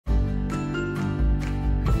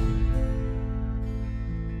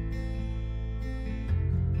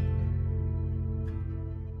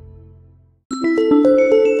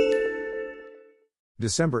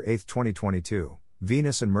December 8, 2022,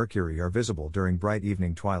 Venus and Mercury are visible during bright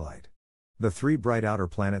evening twilight. The three bright outer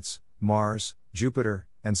planets, Mars, Jupiter,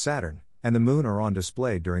 and Saturn, and the Moon are on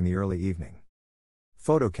display during the early evening.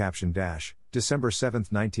 Photo caption December 7,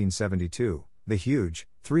 1972, the huge,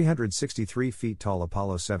 363 feet tall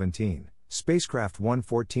Apollo 17, spacecraft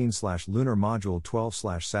 114/Lunar Module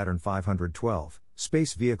 12/Saturn 512,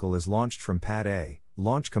 space vehicle is launched from Pad A,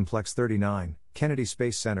 Launch Complex 39, Kennedy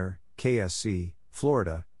Space Center, KSC,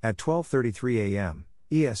 Florida, at 12:33 a.m.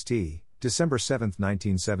 EST, December 7,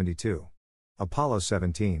 1972. Apollo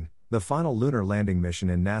 17, the final lunar landing mission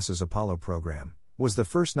in NASA's Apollo program, was the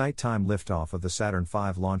first nighttime liftoff of the Saturn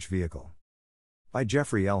V launch vehicle. By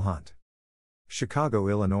Jeffrey L. Hunt. Chicago,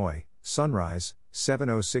 Illinois, sunrise,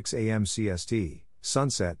 7:06 a.m. CST,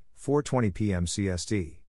 sunset, 4:20 p.m.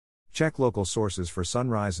 CST. Check local sources for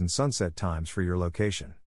sunrise and sunset times for your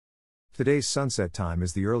location. Today's sunset time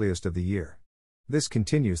is the earliest of the year. This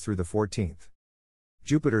continues through the 14th.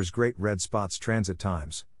 Jupiter's Great Red Spot's transit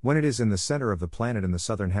times, when it is in the center of the planet in the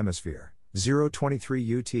southern hemisphere, 0:23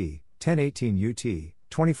 UT, 10:18 UT,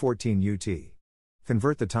 2014 UT.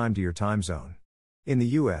 Convert the time to your time zone. In the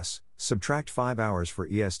US, subtract 5 hours for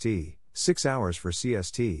EST, 6 hours for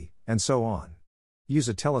CST, and so on. Use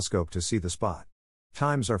a telescope to see the spot.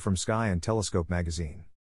 Times are from Sky and Telescope magazine.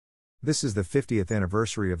 This is the 50th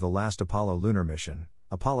anniversary of the last Apollo lunar mission,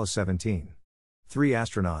 Apollo 17. 3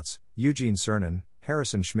 astronauts, Eugene Cernan,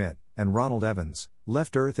 Harrison Schmitt, and Ronald Evans,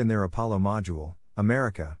 left Earth in their Apollo module,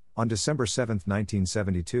 America, on December 7,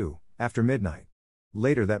 1972, after midnight.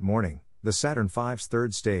 Later that morning, the Saturn V's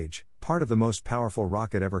third stage, part of the most powerful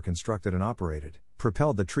rocket ever constructed and operated,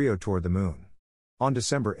 propelled the trio toward the Moon. On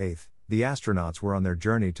December 8, the astronauts were on their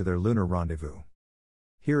journey to their lunar rendezvous.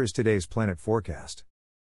 Here is today's planet forecast.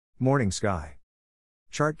 Morning sky.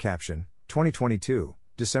 Chart caption, 2022,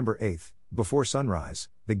 December 8, before sunrise,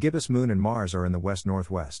 the gibbous Moon and Mars are in the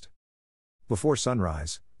west-northwest. Before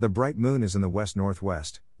sunrise, the bright Moon is in the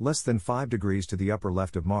west-northwest, less than 5 degrees to the upper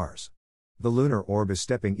left of Mars. The lunar orb is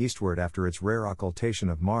stepping eastward after its rare occultation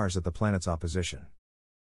of Mars at the planet's opposition.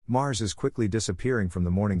 Mars is quickly disappearing from the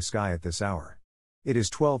morning sky at this hour. It is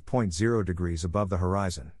 12.0 degrees above the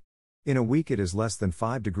horizon. In a week it is less than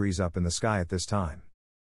 5 degrees up in the sky at this time.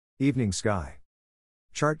 Evening sky.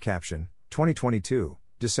 Chart caption, 2022,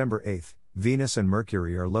 December 8, Venus and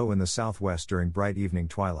Mercury are low in the southwest during bright evening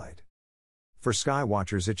twilight. For sky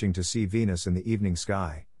watchers itching to see Venus in the evening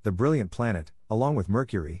sky, the brilliant planet, along with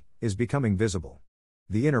Mercury, is becoming visible.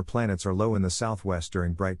 The inner planets are low in the southwest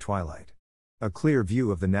during bright twilight. A clear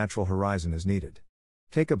view of the natural horizon is needed.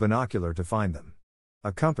 Take a binocular to find them.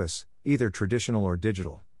 A compass, either traditional or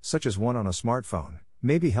digital, such as one on a smartphone,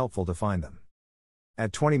 may be helpful to find them.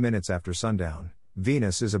 At 20 minutes after sundown,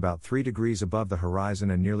 Venus is about 3 degrees above the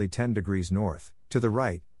horizon and nearly 10 degrees north, to the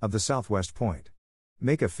right, of the southwest point.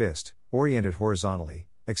 Make a fist, orient it horizontally,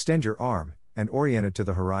 extend your arm, and orient it to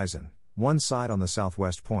the horizon, one side on the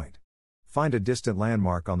southwest point. Find a distant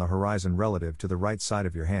landmark on the horizon relative to the right side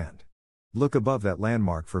of your hand. Look above that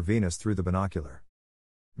landmark for Venus through the binocular.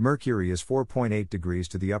 Mercury is 4.8 degrees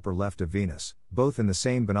to the upper left of Venus, both in the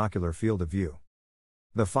same binocular field of view.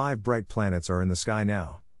 The 5 bright planets are in the sky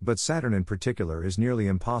now, but Saturn in particular is nearly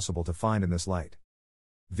impossible to find in this light.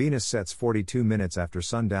 Venus sets 42 minutes after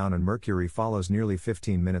sundown and Mercury follows nearly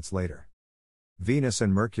 15 minutes later. Venus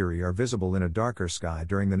and Mercury are visible in a darker sky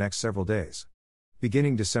during the next several days.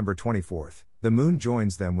 Beginning December 24, the Moon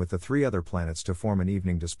joins them with the 3 other planets to form an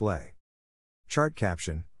evening display. Chart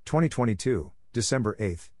caption, 2022, December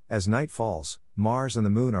 8, as night falls, Mars and the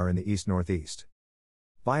Moon are in the east-northeast.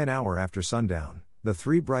 By an hour after sundown, the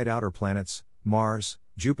 3 bright outer planets, Mars,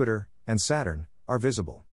 Jupiter, and Saturn, are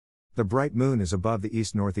visible. The bright Moon is above the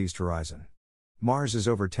east-northeast horizon. Mars is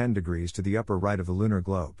over 10 degrees to the upper right of the lunar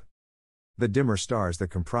globe. The dimmer stars that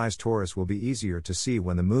comprise Taurus will be easier to see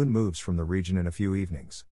when the Moon moves from the region in a few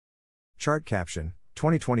evenings. Chart caption,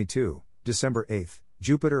 2022, December 8,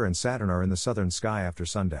 Jupiter and Saturn are in the southern sky after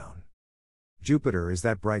sundown. Jupiter is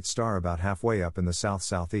that bright star about halfway up in the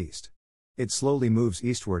south-southeast. It slowly moves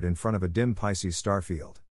eastward in front of a dim Pisces star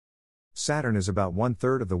field. Saturn is about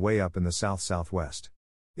 1/3 of the way up in the south-southwest.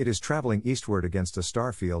 It is traveling eastward against a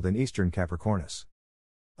star field in eastern Capricornus.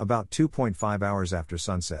 About 2.5 hours after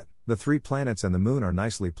sunset, the 3 planets and the Moon are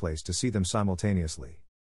nicely placed to see them simultaneously.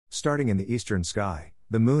 Starting in the eastern sky,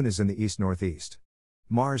 the Moon is in the east-northeast.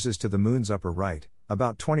 Mars is to the Moon's upper right,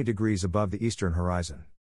 about 20 degrees above the eastern horizon.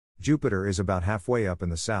 Jupiter is about halfway up in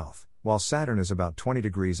the south, while Saturn is about 20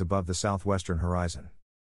 degrees above the southwestern horizon.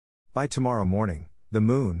 By tomorrow morning, the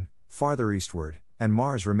Moon, farther eastward, and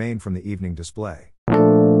Mars remain from the evening display.